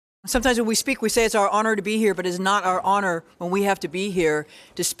Sometimes when we speak, we say it's our honor to be here, but it's not our honor when we have to be here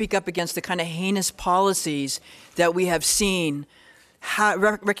to speak up against the kind of heinous policies that we have seen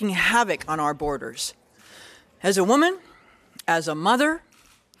wreaking havoc on our borders. As a woman, as a mother,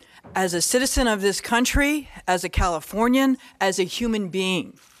 as a citizen of this country, as a Californian, as a human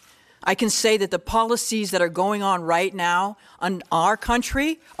being, I can say that the policies that are going on right now in our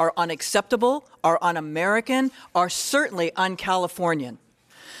country are unacceptable, are un-American, are certainly un-Californian.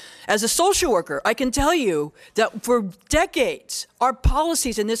 As a social worker, I can tell you that for decades, our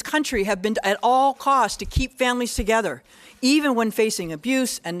policies in this country have been at all costs to keep families together. Even when facing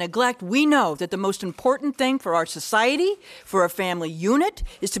abuse and neglect, we know that the most important thing for our society, for a family unit,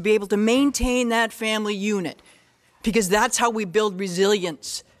 is to be able to maintain that family unit. Because that's how we build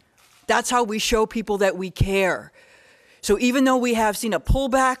resilience. That's how we show people that we care. So even though we have seen a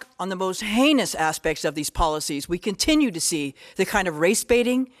pullback on the most heinous aspects of these policies, we continue to see the kind of race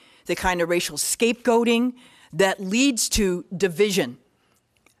baiting, the kind of racial scapegoating that leads to division.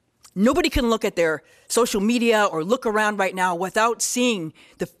 Nobody can look at their social media or look around right now without seeing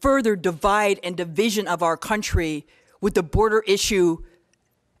the further divide and division of our country with the border issue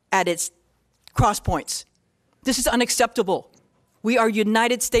at its crosspoints. This is unacceptable. We are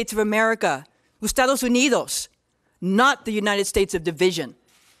United States of America, Estados Unidos, not the United States of division.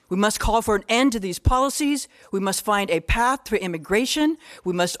 We must call for an end to these policies. We must find a path to immigration.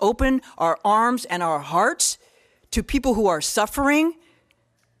 We must open our arms and our hearts to people who are suffering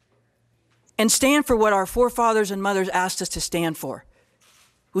and stand for what our forefathers and mothers asked us to stand for.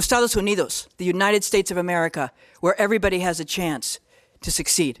 Estados Unidos, the United States of America, where everybody has a chance to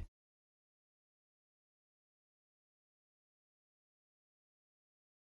succeed.